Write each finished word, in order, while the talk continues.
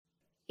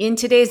In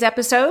today's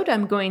episode,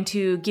 I'm going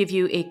to give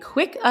you a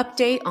quick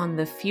update on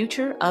the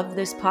future of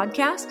this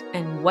podcast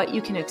and what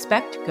you can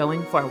expect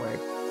going forward.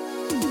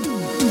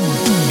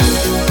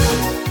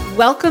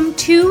 Welcome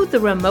to the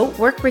Remote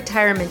Work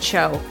Retirement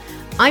Show.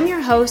 I'm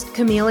your host,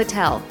 Camille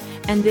Attell,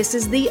 and this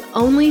is the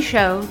only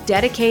show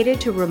dedicated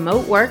to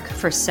remote work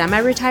for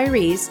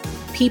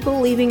semi-retirees, people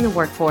leaving the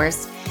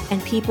workforce,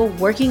 and people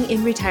working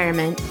in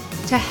retirement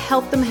to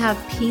help them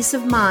have peace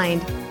of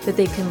mind that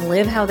they can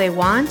live how they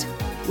want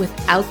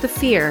without the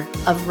fear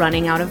of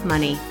running out of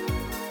money.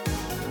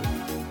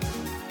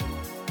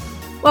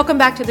 Welcome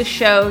back to the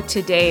show.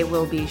 Today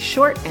will be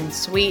short and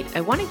sweet.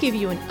 I want to give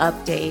you an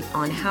update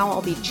on how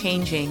I'll be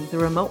changing the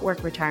Remote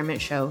Work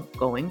Retirement Show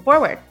going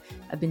forward.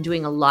 I've been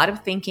doing a lot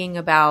of thinking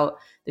about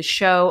the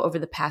show over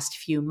the past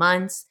few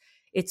months.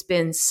 It's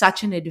been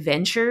such an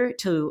adventure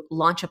to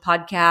launch a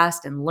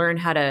podcast and learn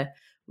how to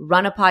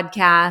run a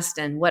podcast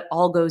and what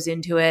all goes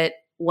into it.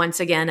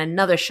 Once again,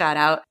 another shout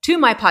out to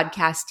my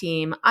podcast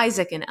team,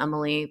 Isaac and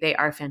Emily. They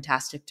are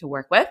fantastic to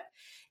work with.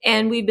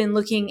 And we've been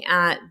looking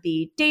at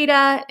the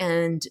data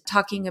and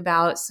talking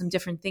about some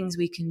different things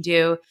we can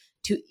do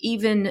to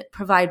even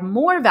provide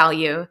more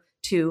value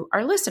to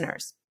our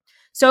listeners.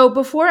 So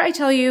before I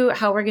tell you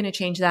how we're going to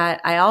change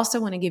that, I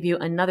also want to give you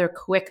another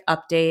quick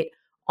update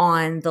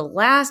on the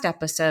last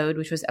episode,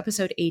 which was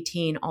episode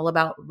 18, all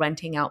about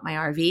renting out my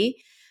RV.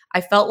 I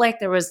felt like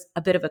there was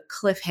a bit of a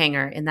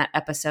cliffhanger in that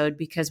episode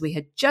because we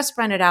had just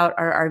rented out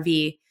our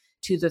RV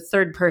to the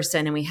third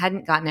person and we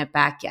hadn't gotten it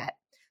back yet.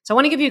 So I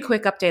want to give you a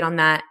quick update on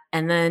that,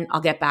 and then I'll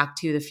get back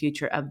to the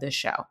future of the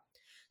show.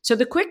 So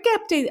the quick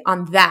update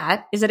on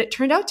that is that it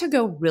turned out to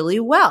go really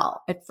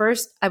well. At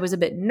first, I was a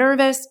bit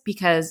nervous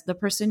because the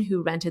person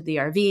who rented the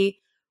RV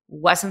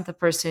wasn't the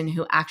person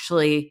who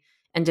actually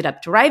ended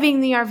up driving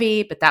the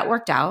RV, but that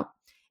worked out.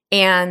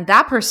 And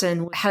that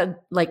person had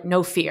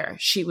no fear.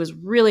 She was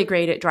really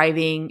great at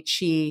driving.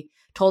 She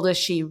told us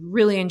she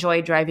really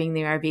enjoyed driving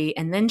the RV.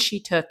 And then she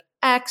took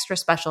extra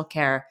special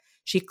care.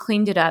 She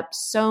cleaned it up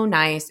so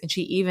nice. And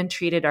she even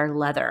treated our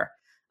leather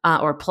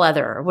or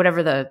pleather or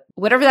whatever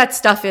that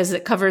stuff is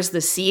that covers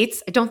the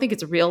seats. I don't think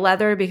it's real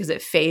leather because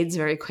it fades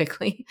very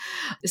quickly.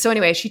 So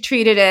anyway, she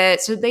treated it.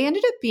 So they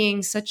ended up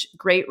being such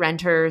great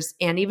renters.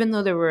 And even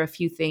though there were a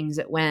few things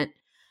that went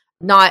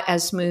not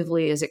as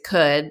smoothly as it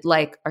could,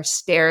 like our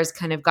stairs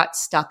kind of got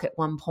stuck at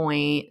one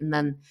point, and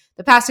then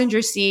the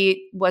passenger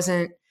seat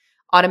wasn't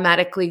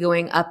automatically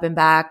going up and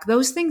back.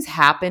 Those things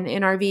happen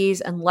in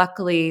RVs, and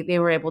luckily they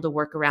were able to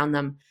work around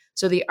them.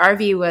 So the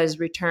RV was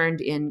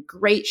returned in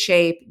great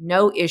shape,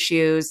 no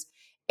issues,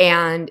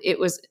 and it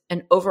was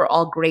an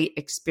overall great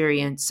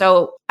experience.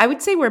 So I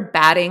would say we're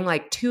batting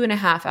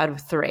 2.5 out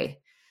of 3.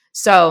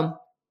 So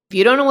if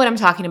you don't know what I'm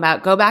talking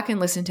about, go back and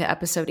listen to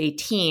episode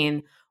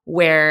 18,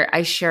 where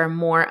I share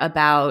more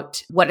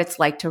about what it's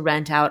like to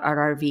rent out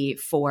our RV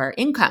for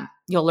income.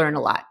 You'll learn a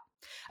lot.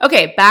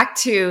 Okay,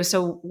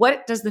 so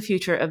what does the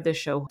future of this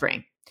show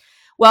bring?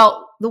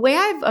 Well, the way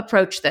I've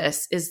approached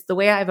this is the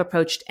way I've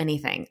approached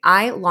anything.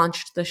 I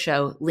launched the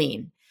show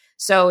lean.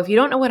 So if you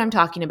don't know what I'm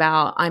talking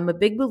about, I'm a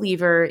big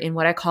believer in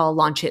what I call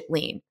launch it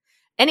lean.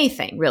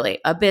 Anything really,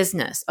 a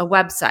business, a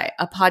website,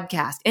 a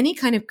podcast, any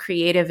kind of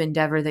creative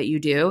endeavor that you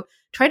do,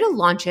 try to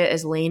launch it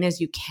as lean as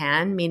you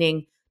can,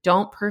 meaning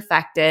don't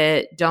perfect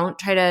it. Don't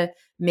try to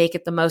make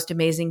it the most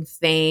amazing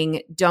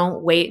thing.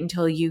 Don't wait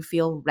until you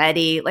feel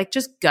ready.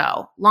 Just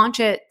go. Launch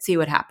it, see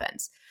what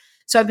happens.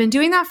 So I've been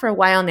doing that for a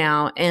while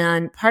now.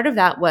 And part of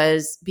that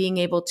was being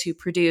able to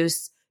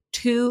produce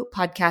 2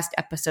 podcast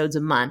episodes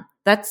a month.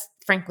 That's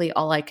frankly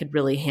all I could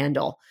really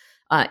handle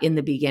in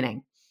the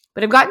beginning.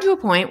 But I've gotten to a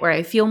point where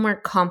I feel more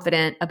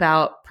confident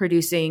about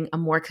producing a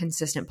more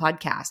consistent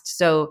podcast.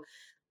 So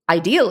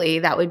ideally,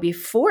 that would be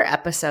 4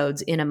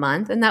 episodes in a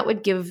month, and that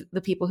would give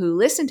the people who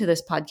listen to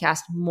this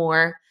podcast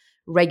more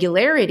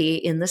regularity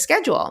in the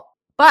schedule.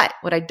 But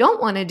what I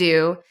don't want to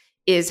do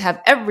is have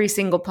every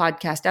single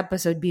podcast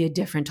episode be a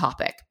different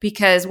topic,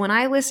 because when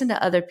I listen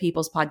to other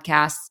people's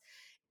podcasts,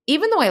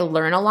 even though I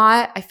learn a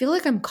lot, I feel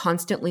like I'm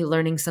constantly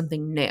learning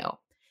something new.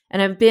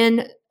 And I've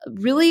been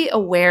really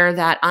aware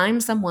that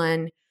I'm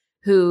someone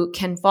who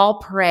can fall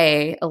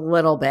prey a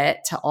little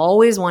bit to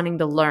always wanting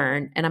to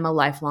learn, and I'm a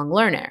lifelong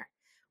learner.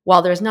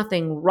 While there's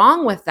nothing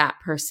wrong with that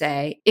per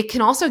se, it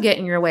can also get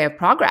in your way of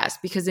progress,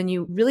 because then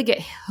you really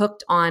get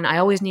hooked on, I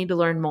always need to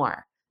learn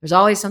more. There's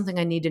always something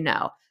I need to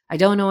know. I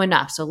don't know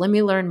enough, so let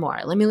me learn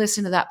more. Let me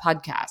listen to that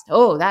podcast.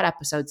 Oh, that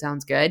episode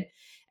sounds good.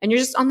 And you're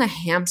just on the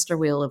hamster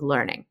wheel of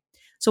learning.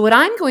 So what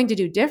I'm going to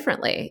do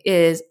differently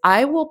is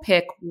I will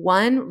pick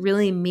one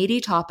really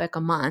meaty topic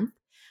a month.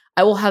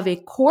 I will have a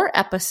core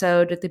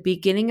episode at the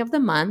beginning of the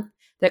month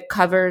that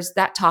covers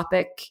that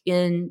topic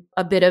in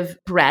a bit of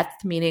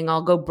breadth, meaning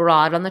I'll go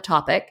broad on the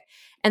topic.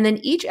 And then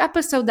each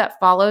episode that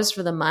follows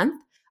for the month,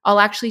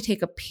 I'll actually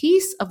take a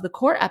piece of the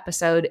core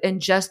episode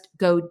and just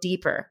go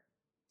deeper.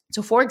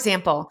 So for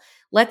example,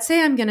 let's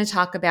say I'm going to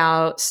talk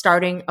about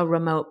starting a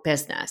remote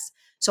business.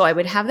 So I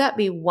would have that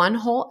be one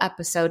whole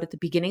episode at the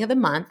beginning of the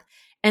month.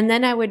 And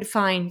then I would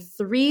find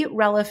 3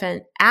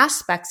 relevant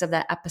aspects of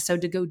that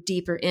episode to go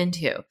deeper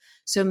into.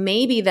 So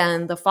maybe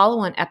then the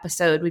follow-on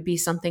episode would be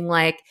something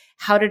like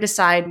how to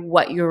decide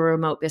what your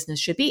remote business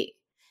should be.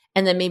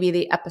 And then maybe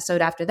the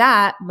episode after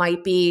that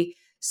might be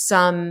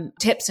some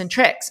tips and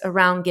tricks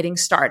around getting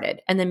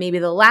started. And then maybe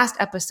the last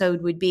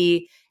episode would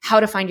be how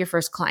to find your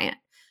first client.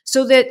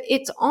 So that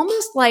it's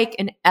almost like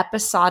an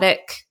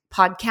episodic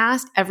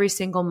podcast every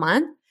single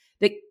month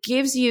that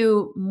gives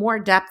you more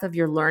depth of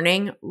your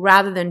learning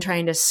rather than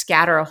trying to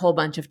scatter a whole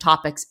bunch of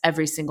topics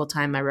every single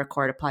time I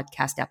record a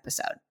podcast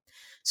episode.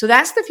 So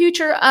that's the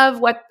future of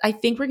what I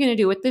think we're going to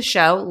do with this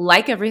show.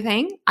 Like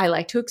everything, I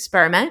like to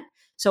experiment.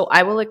 So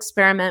I will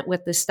experiment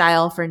with the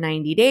style for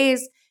 90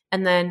 days,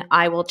 and then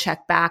I will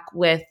check back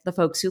with the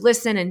folks who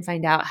listen and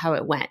find out how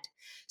it went.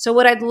 So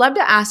what I'd love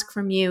to ask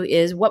from you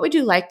is, what would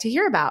you like to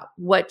hear about?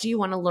 What do you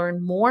want to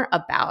learn more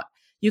about?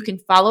 You can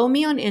follow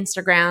me on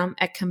Instagram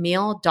at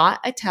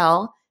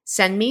Camille.Attell,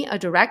 send me a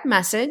direct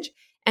message,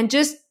 and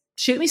just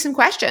shoot me some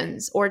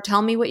questions or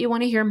tell me what you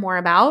want to hear more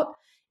about.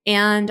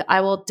 And I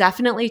will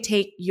definitely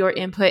take your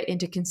input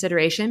into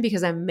consideration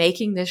because I'm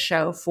making this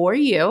show for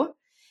you.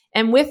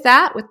 And with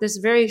that, with this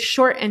very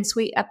short and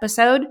sweet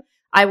episode,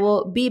 I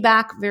will be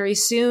back very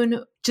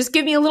soon. Just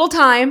give me a little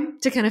time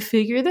to kind of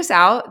figure this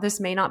out. This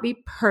may not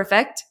be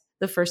perfect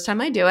the first time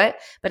I do it,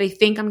 but I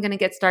think I'm going to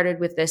get started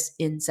with this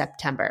in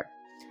September.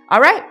 All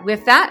right,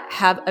 with that,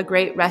 have a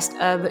great rest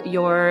of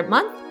your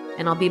month,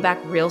 and I'll be back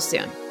real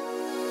soon.